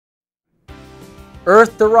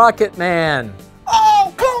Earth the Rocketman.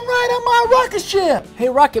 Oh, come right on my rocket ship. Hey,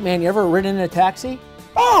 Rocketman, you ever ridden in a taxi?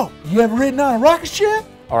 Oh, you ever ridden on a rocket ship?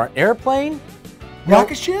 Or an airplane?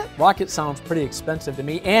 Rocket ship? Rocket sounds pretty expensive to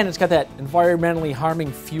me, and it's got that environmentally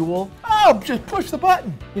harming fuel. Oh, just push the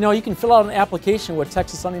button. You know, you can fill out an application with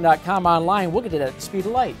TexasLending.com online. We'll get it at the speed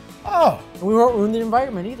of light. Oh. And we won't ruin the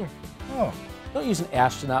environment either. Oh. Don't use an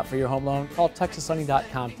astronaut for your home loan. Call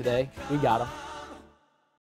TexasLending.com today. We got them.